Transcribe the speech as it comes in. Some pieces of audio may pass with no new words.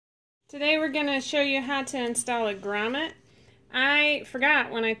Today we're going to show you how to install a grommet. I forgot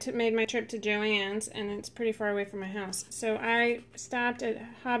when I made my trip to Joann's, and it's pretty far away from my house. So I stopped at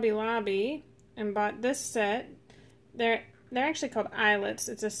Hobby Lobby and bought this set. They're actually called eyelets.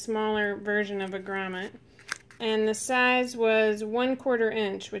 It's a smaller version of a grommet. And the size was 1/4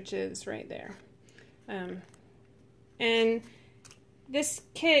 inch, which is right there. And this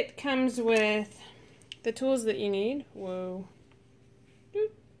kit comes with the tools that you need. Whoa.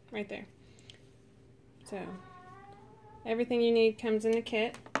 Right there. So everything you need comes in the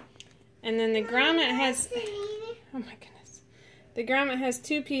kit. And then the grommet has, oh my goodness, the grommet has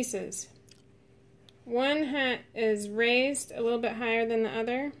two pieces. One is raised a little bit higher than the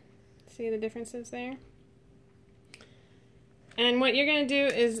other. See the differences there? And what you're going to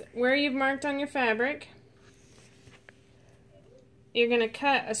do is, where you've marked on your fabric, you're going to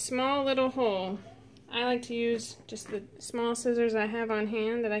cut a small little hole. I like to use just the small scissors I have on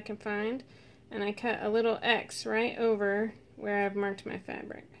hand that I can find, and I cut a little X right over where I've marked my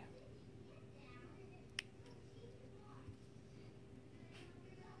fabric.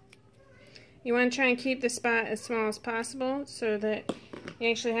 You want to try and keep the spot as small as possible so that you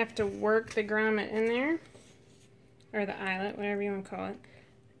actually have to work the grommet in there, or the eyelet, whatever you want to call it.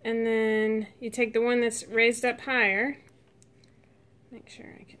 And then you take the one that's raised up higher, make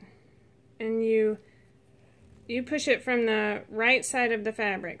sure I can, and you push it from the right side of the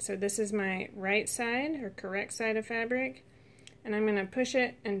fabric. So this is my right side, or correct side of fabric. And I'm going to push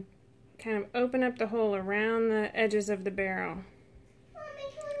it and kind of open up the hole around the edges of the barrel. Mommy,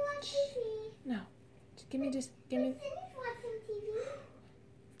 can we watch TV? No. Give me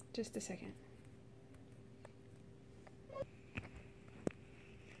just a second.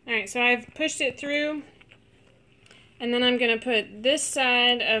 Alright, so I've pushed it through. And then I'm going to put this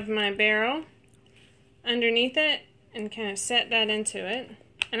side of my barrel underneath it and kind of set that into it.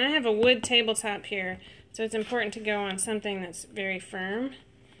 And I have a wood tabletop here, so it's important to go on something that's very firm.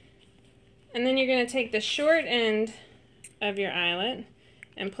 And then you're going to take the short end of your eyelet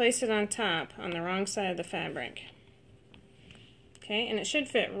and place it on top on the wrong side of the fabric. Okay, and it should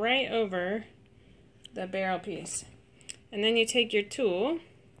fit right over the barrel piece. And then you take your tool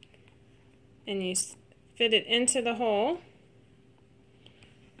and you fit it into the hole.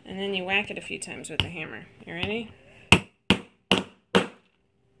 And then you whack it a few times with the hammer. You ready?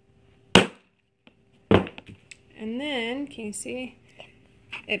 And then, can you see?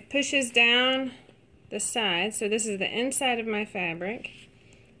 It pushes down the side. So this is the inside of my fabric.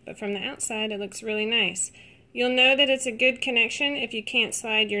 But from the outside, it looks really nice. You'll know that it's a good connection if you can't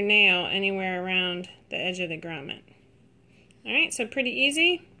slide your nail anywhere around the edge of the grommet. Alright, so pretty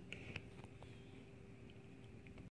easy.